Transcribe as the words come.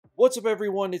What's up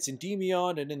everyone, it's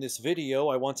Endymion, and in this video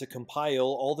I want to compile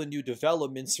all the new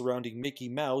developments surrounding Mickey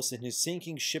Mouse and his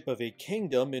sinking ship of a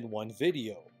kingdom in one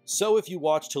video. So if you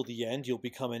watch till the end, you'll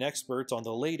become an expert on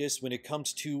the latest when it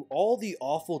comes to all the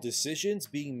awful decisions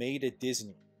being made at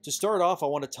Disney. To start off, I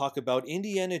want to talk about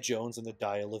Indiana Jones and the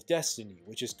Dial of Destiny,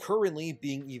 which is currently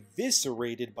being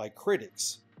eviscerated by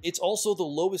critics. It's also the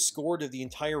lowest scored of the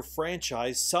entire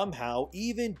franchise, somehow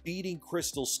even beating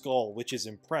Crystal Skull, which is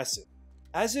impressive.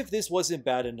 As if this wasn't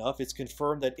bad enough, it's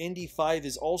confirmed that Indy 5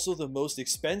 is also the most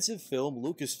expensive film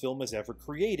Lucasfilm has ever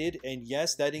created, and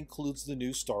yes, that includes the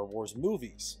new Star Wars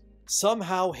movies.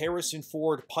 Somehow, Harrison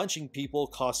Ford punching people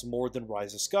costs more than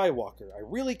Rise of Skywalker. I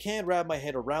really can't wrap my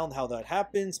head around how that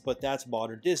happens, but that's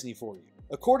modern Disney for you.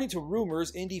 According to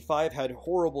rumors, Indy 5 had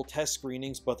horrible test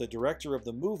screenings, but the director of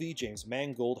the movie, James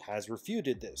Mangold, has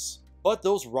refuted this. But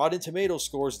those Rotten Tomatoes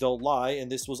scores don't lie, and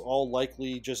this was all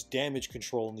likely just damage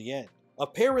control in the end.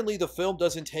 Apparently, the film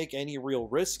doesn't take any real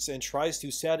risks and tries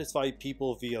to satisfy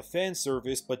people via fan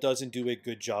service, but doesn't do a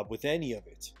good job with any of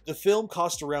it. The film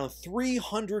cost around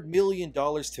 $300 million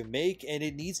to make, and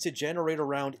it needs to generate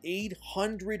around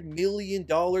 $800 million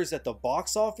at the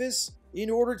box office in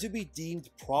order to be deemed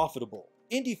profitable.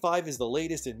 Indy 5 is the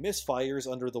latest in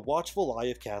misfires under the watchful eye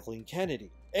of Kathleen Kennedy.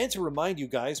 And to remind you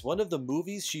guys, one of the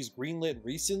movies she's greenlit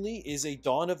recently is a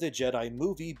Dawn of the Jedi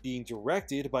movie being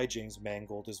directed by James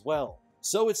Mangold as well.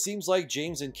 So it seems like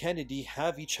James and Kennedy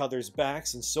have each other's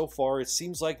backs, and so far it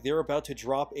seems like they're about to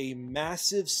drop a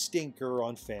massive stinker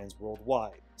on fans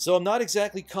worldwide. So I'm not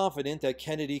exactly confident that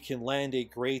Kennedy can land a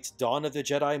great Dawn of the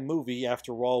Jedi movie.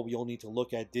 After all, we all need to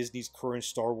look at Disney's current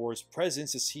Star Wars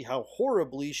presence to see how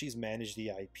horribly she's managed the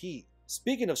IP.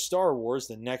 Speaking of Star Wars,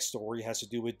 the next story has to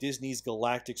do with Disney's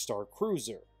Galactic Star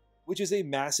Cruiser, which is a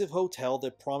massive hotel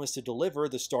that promised to deliver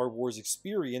the Star Wars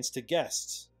experience to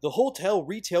guests. The hotel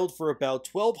retailed for about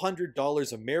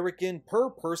 $1,200 American per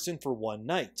person for one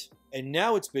night. And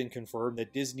now it's been confirmed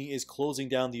that Disney is closing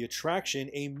down the attraction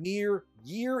a mere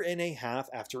year and a half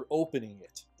after opening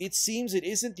it. It seems it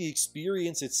isn't the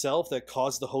experience itself that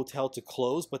caused the hotel to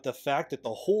close, but the fact that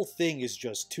the whole thing is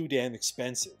just too damn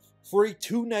expensive. For a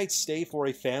 2-night stay for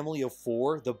a family of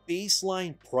 4, the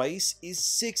baseline price is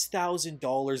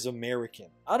 $6,000 American.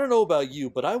 I don't know about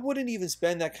you, but I wouldn't even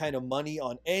spend that kind of money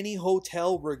on any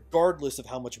hotel regardless of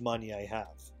how much money I have.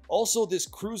 Also, this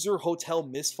cruiser hotel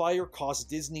misfire cost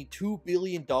Disney $2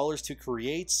 billion to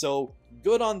create, so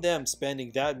good on them spending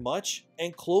that much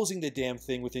and closing the damn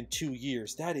thing within 2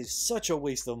 years. That is such a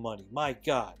waste of money, my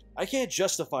god. I can't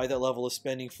justify that level of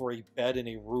spending for a bed in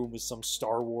a room with some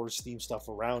Star Wars themed stuff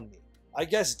around me. I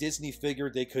guess Disney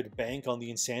figured they could bank on the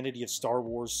insanity of Star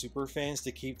Wars superfans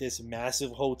to keep this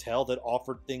massive hotel that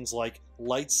offered things like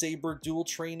lightsaber duel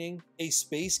training, a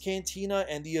space cantina,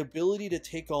 and the ability to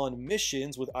take on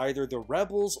missions with either the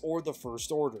Rebels or the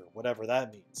First Order, whatever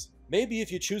that means. Maybe if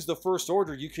you choose the First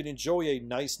Order, you can enjoy a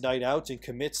nice night out and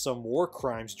commit some war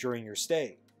crimes during your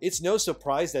stay. It's no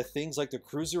surprise that things like the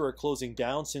cruiser are closing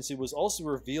down, since it was also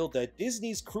revealed that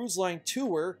Disney's Cruise Line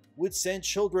tour would send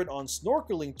children on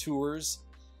snorkeling tours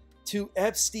to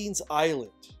Epstein's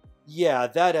Island. Yeah,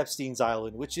 that Epstein's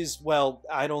Island, which is, well,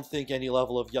 I don't think any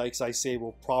level of yikes I say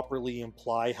will properly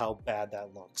imply how bad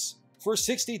that looks. For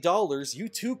 $60, you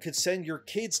too could send your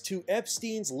kids to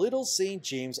Epstein's Little St.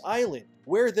 James Island,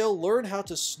 where they'll learn how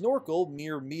to snorkel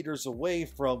mere meters away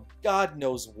from God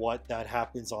knows what that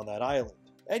happens on that island.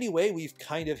 Anyway, we've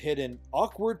kind of hit an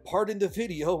awkward part in the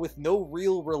video with no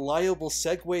real reliable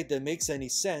segue that makes any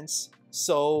sense.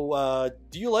 So,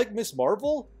 do you like Ms.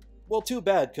 Marvel? Well, too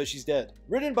bad, because she's dead.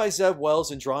 Written by Zeb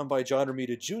Wells and drawn by John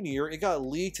Romita Jr., it got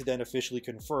leaked then officially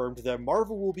confirmed that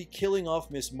Marvel will be killing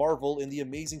off Ms. Marvel in The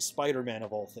Amazing Spider-Man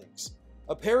of all things.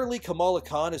 Apparently, Kamala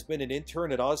Khan has been an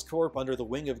intern at Oscorp under the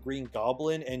wing of Green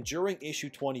Goblin, and during issue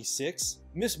 26,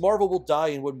 Ms. Marvel will die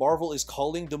in what Marvel is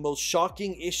calling the most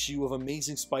shocking issue of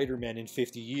Amazing Spider-Man in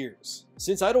 50 years.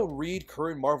 Since I don't read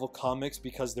current Marvel comics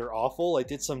because they're awful, I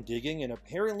did some digging, and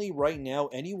apparently right now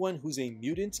anyone who's a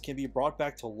mutant can be brought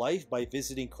back to life by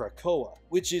visiting Krakoa,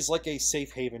 which is like a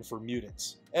safe haven for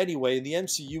mutants. Anyway, in the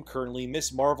MCU currently,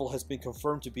 Ms. Marvel has been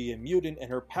confirmed to be a mutant, and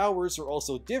her powers are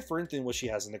also different than what she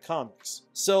has in the comics.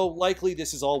 So likely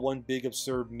this is all one big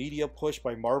absurd media push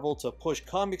by Marvel to push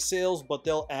comic sales, but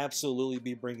they'll absolutely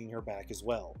be bringing her back as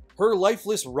well. Her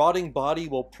lifeless, rotting body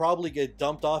will probably get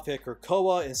dumped off at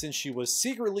Krakoa, and since she was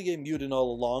secretly a mutant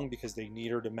all along because they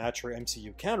need her to match her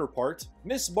MCU counterpart,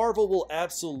 Ms. Marvel will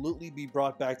absolutely be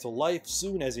brought back to life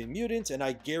soon as a mutant, and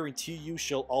I guarantee you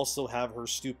she'll also have her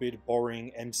stupid,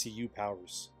 boring MCU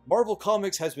powers. Marvel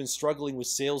Comics has been struggling with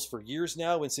sales for years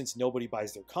now, and since nobody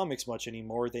buys their comics much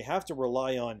anymore, they have to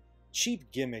rely on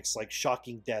cheap gimmicks like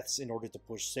shocking deaths in order to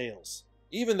push sales.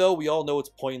 Even though we all know it's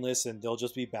pointless and they'll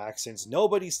just be back since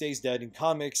nobody stays dead in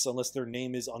comics unless their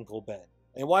name is Uncle Ben.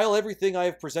 And while everything I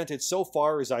have presented so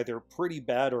far is either pretty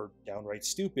bad or downright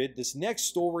stupid, this next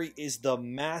story is the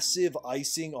massive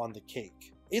icing on the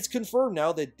cake. It's confirmed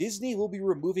now that Disney will be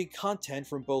removing content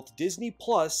from both Disney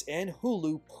Plus and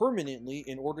Hulu permanently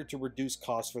in order to reduce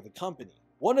costs for the company.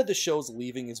 One of the shows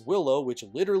leaving is Willow, which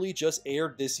literally just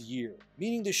aired this year,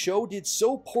 meaning the show did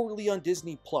so poorly on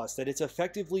Disney Plus that it's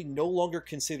effectively no longer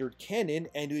considered canon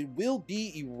and it will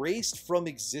be erased from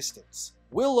existence.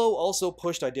 Willow also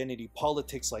pushed identity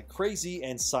politics like crazy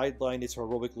and sidelined its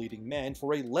heroic leading man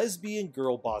for a lesbian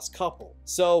girl boss couple,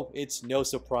 so it's no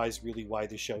surprise really why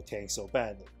the show tanked so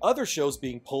badly. Other shows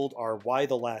being pulled are Y: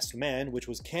 The Last Man, which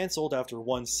was cancelled after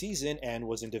one season and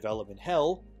was in development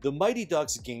hell, The Mighty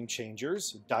Ducks Game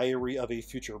Changers, Diary of a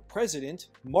Future President,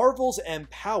 Marvel's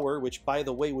Empower, which by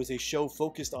the way was a show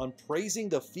focused on praising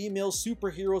the female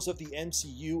superheroes of the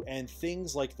MCU and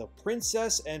things like The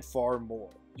Princess and far more.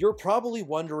 You're probably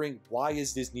wondering, why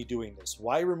is Disney doing this?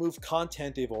 Why remove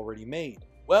content they've already made?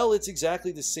 Well, it's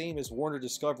exactly the same as Warner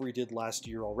Discovery did last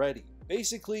year already.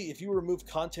 Basically, if you remove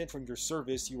content from your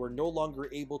service, you are no longer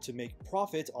able to make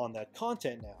profit on that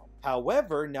content now.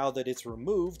 However, now that it's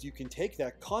removed, you can take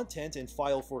that content and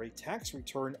file for a tax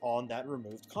return on that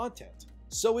removed content.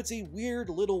 So it's a weird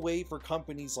little way for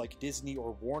companies like Disney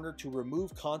or Warner to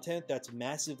remove content that's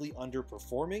massively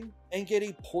underperforming and get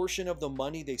a portion of the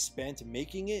money they spent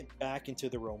making it back into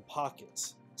their own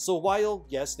pockets. So while,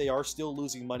 yes, they are still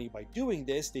losing money by doing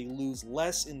this, they lose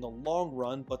less in the long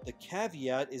run, but the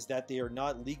caveat is that they are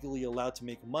not legally allowed to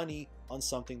make money on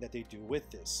something that they do with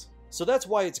this. So that's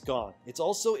why it's gone. It's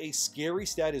also a scary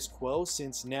status quo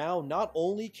since now not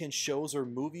only can shows or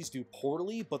movies do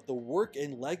poorly, but the work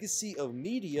and legacy of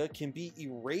media can be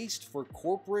erased for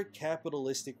corporate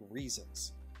capitalistic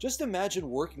reasons. Just imagine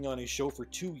working on a show for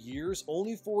 2 years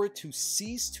only for it to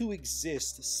cease to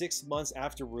exist 6 months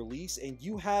after release and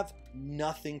you have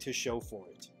nothing to show for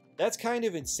it. That's kind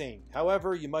of insane.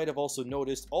 However, you might have also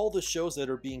noticed all the shows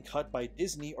that are being cut by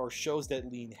Disney are shows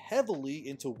that lean heavily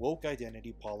into woke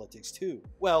identity politics too.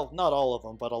 Well, not all of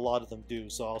them, but a lot of them do,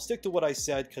 so I'll stick to what I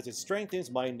said because it strengthens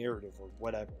my narrative or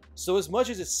whatever. So as much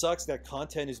as it sucks that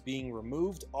content is being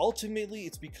removed, ultimately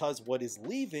it's because what is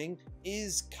leaving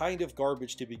is kind of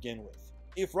garbage to begin with.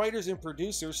 If writers and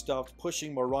producers stopped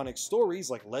pushing moronic stories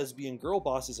like lesbian girl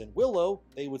bosses and Willow,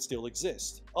 they would still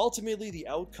exist. Ultimately, the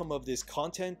outcome of this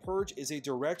content purge is a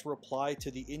direct reply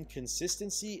to the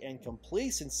inconsistency and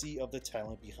complacency of the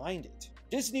talent behind it.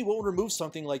 Disney won't remove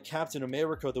something like Captain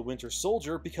America: The Winter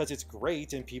Soldier because it's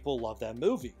great and people love that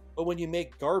movie. But when you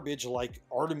make garbage like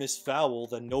Artemis Fowl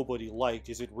that nobody liked,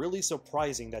 is it really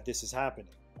surprising that this is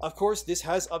happening? Of course, this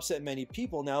has upset many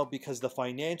people now because the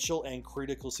financial and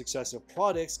critical success of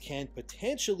products can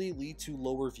potentially lead to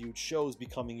lower viewed shows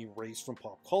becoming erased from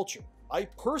pop culture. I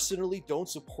personally don't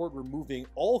support removing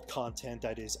all content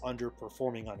that is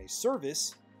underperforming on a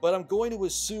service, but I'm going to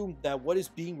assume that what is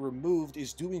being removed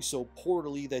is doing so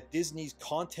poorly that Disney's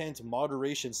content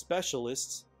moderation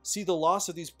specialists see the loss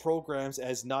of these programs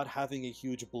as not having a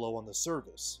huge blow on the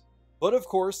service. But of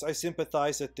course, I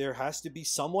sympathize that there has to be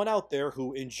someone out there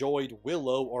who enjoyed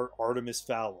Willow or Artemis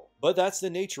Fowl. But that's the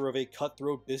nature of a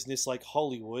cutthroat business like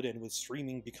Hollywood, and with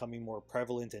streaming becoming more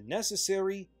prevalent and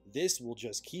necessary, this will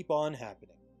just keep on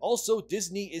happening. Also,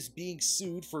 Disney is being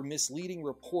sued for misleading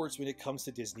reports when it comes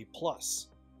to Disney Plus.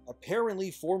 Apparently,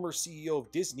 former CEO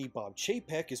of Disney, Bob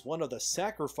Chapek, is one of the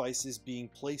sacrifices being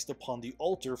placed upon the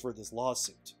altar for this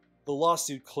lawsuit. The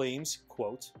lawsuit claims,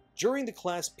 quote, "During the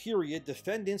class period,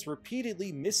 defendants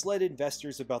repeatedly misled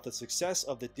investors about the success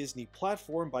of the Disney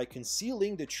platform by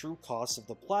concealing the true costs of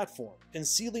the platform,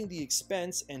 concealing the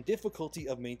expense and difficulty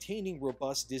of maintaining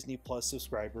robust Disney Plus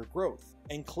subscriber growth,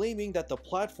 and claiming that the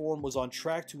platform was on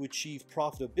track to achieve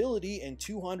profitability and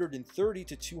 $230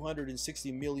 to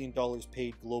 $260 million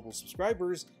paid global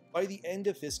subscribers by the end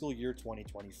of fiscal year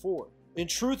 2024. In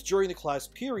truth, during the class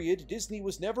period, Disney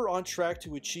was never on track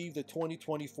to achieve the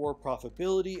 2024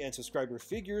 profitability and subscriber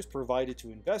figures provided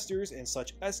to investors, and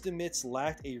such estimates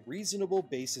lacked a reasonable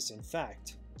basis in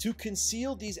fact. To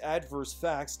conceal these adverse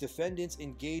facts, defendants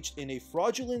engaged in a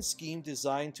fraudulent scheme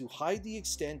designed to hide the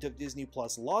extent of Disney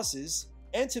Plus losses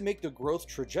and to make the growth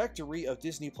trajectory of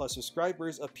Disney Plus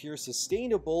subscribers appear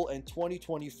sustainable and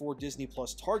 2024 Disney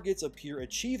Plus targets appear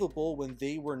achievable when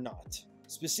they were not.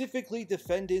 Specifically,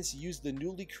 defendants used the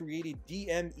newly created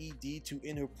DMED to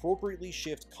inappropriately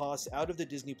shift costs out of the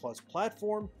Disney Plus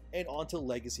platform and onto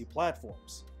legacy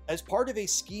platforms. As part of a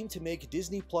scheme to make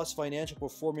Disney Plus financial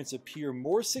performance appear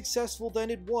more successful than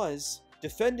it was,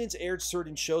 Defendants aired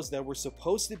certain shows that were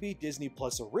supposed to be Disney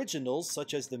Plus originals,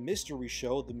 such as the mystery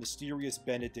show The Mysterious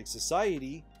Benedict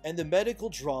Society and the medical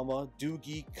drama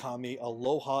Doogie Kame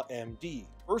Aloha MD,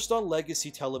 first on legacy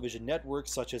television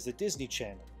networks such as the Disney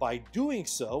Channel. By doing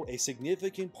so, a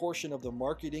significant portion of the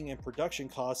marketing and production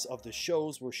costs of the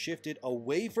shows were shifted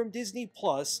away from Disney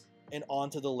Plus and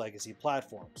onto the legacy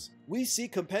platforms. We see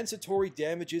compensatory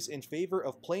damages in favor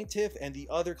of plaintiff and the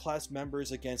other class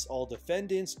members against all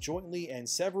defendants jointly and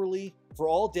severally for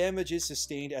all damages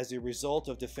sustained as a result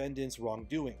of defendants'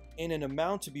 wrongdoing, in an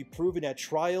amount to be proven at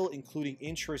trial, including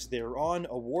interest thereon,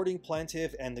 awarding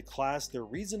plaintiff and the class their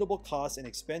reasonable costs and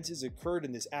expenses incurred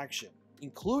in this action,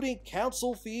 including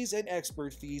counsel fees and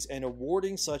expert fees, and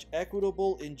awarding such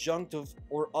equitable, injunctive,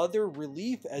 or other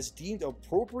relief as deemed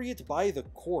appropriate by the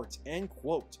court." End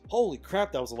quote. Holy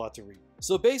crap, that was a lot to read.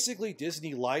 So basically,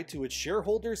 Disney lied to its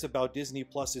shareholders about Disney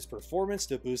Plus's performance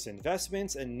to boost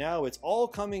investments, and now it's all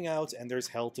coming out and there's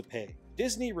hell to pay.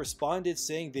 Disney responded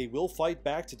saying they will fight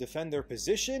back to defend their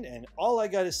position, and all I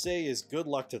gotta say is good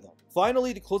luck to them.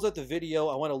 Finally, to close out the video,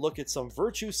 I want to look at some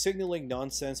virtue signaling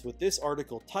nonsense with this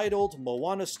article titled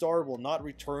 "Moana Star Will Not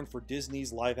Return for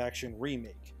Disney's Live-Action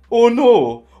Remake." Oh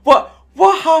no!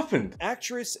 What happened?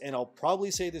 Actress, and I'll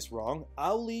probably say this wrong,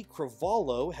 Auli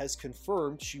Cravalho has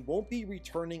confirmed she won't be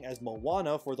returning as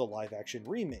Moana for the live-action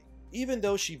remake, even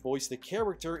though she voiced the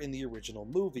character in the original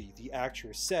movie. The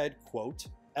actress said, quote,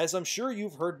 "As I'm sure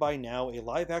you've heard by now, a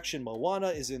live-action Moana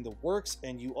is in the works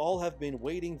and you all have been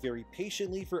waiting very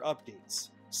patiently for updates.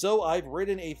 So I've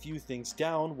written a few things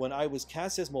down. When I was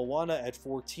cast as Moana at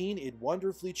 14, it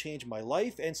wonderfully changed my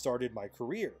life and started my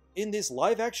career. In this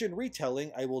live-action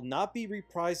retelling, I will not be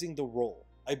reprising the role.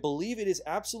 I believe it is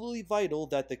absolutely vital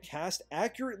that the cast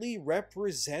accurately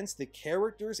represents the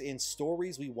characters and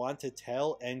stories we want to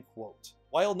tell." End quote.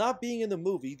 While not being in the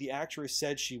movie, the actress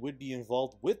said she would be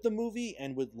involved with the movie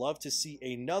and would love to see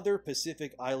another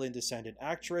Pacific Island descendant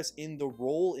actress in the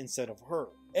role instead of her.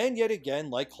 And yet again,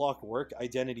 like clockwork,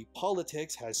 identity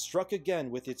politics has struck again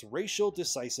with its racial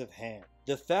decisive hand.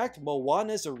 The fact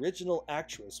Moana's original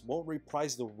actress won't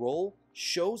reprise the role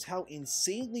shows how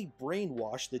insanely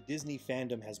brainwashed the Disney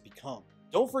fandom has become.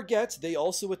 Don't forget, they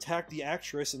also attacked the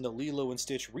actress in the Lilo &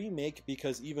 Stitch remake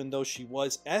because even though she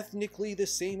was ethnically the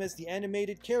same as the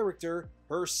animated character,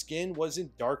 her skin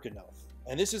wasn't dark enough.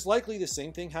 And this is likely the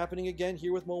same thing happening again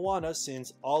here with Moana,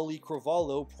 since Auli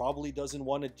Cravalho probably doesn't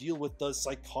want to deal with the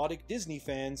psychotic Disney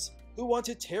fans who want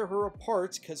to tear her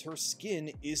apart because her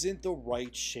skin isn't the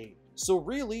right shade. So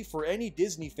really, for any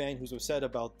Disney fan who's upset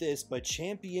about this but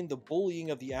championed the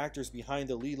bullying of the actors behind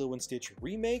the Lilo & Stitch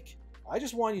remake, I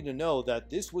just want you to know that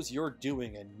this was your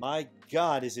doing, and my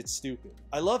god is it stupid.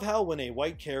 I love how when a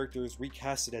white character is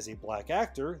recasted as a black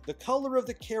actor, the color of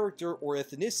the character or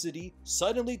ethnicity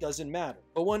suddenly doesn't matter.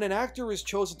 But when an actor is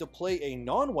chosen to play a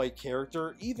non-white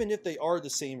character, even if they are the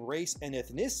same race and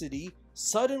ethnicity,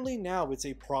 suddenly now it's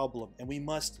a problem, and we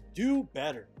must do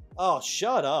better. Oh,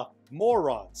 shut up.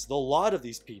 Morons, the lot of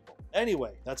these people.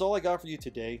 Anyway, that's all I got for you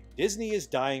today. Disney is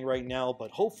dying right now, but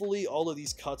hopefully all of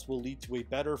these cuts will lead to a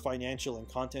better financial and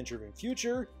content-driven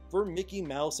future for Mickey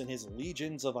Mouse and his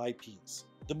legions of IPs.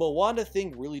 The Moana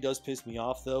thing really does piss me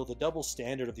off though. The double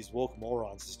standard of these woke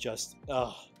morons is just,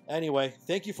 ugh. Anyway,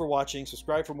 thank you for watching.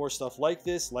 Subscribe for more stuff like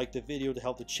this, like the video to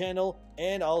help the channel,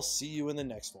 and I'll see you in the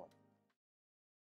next one.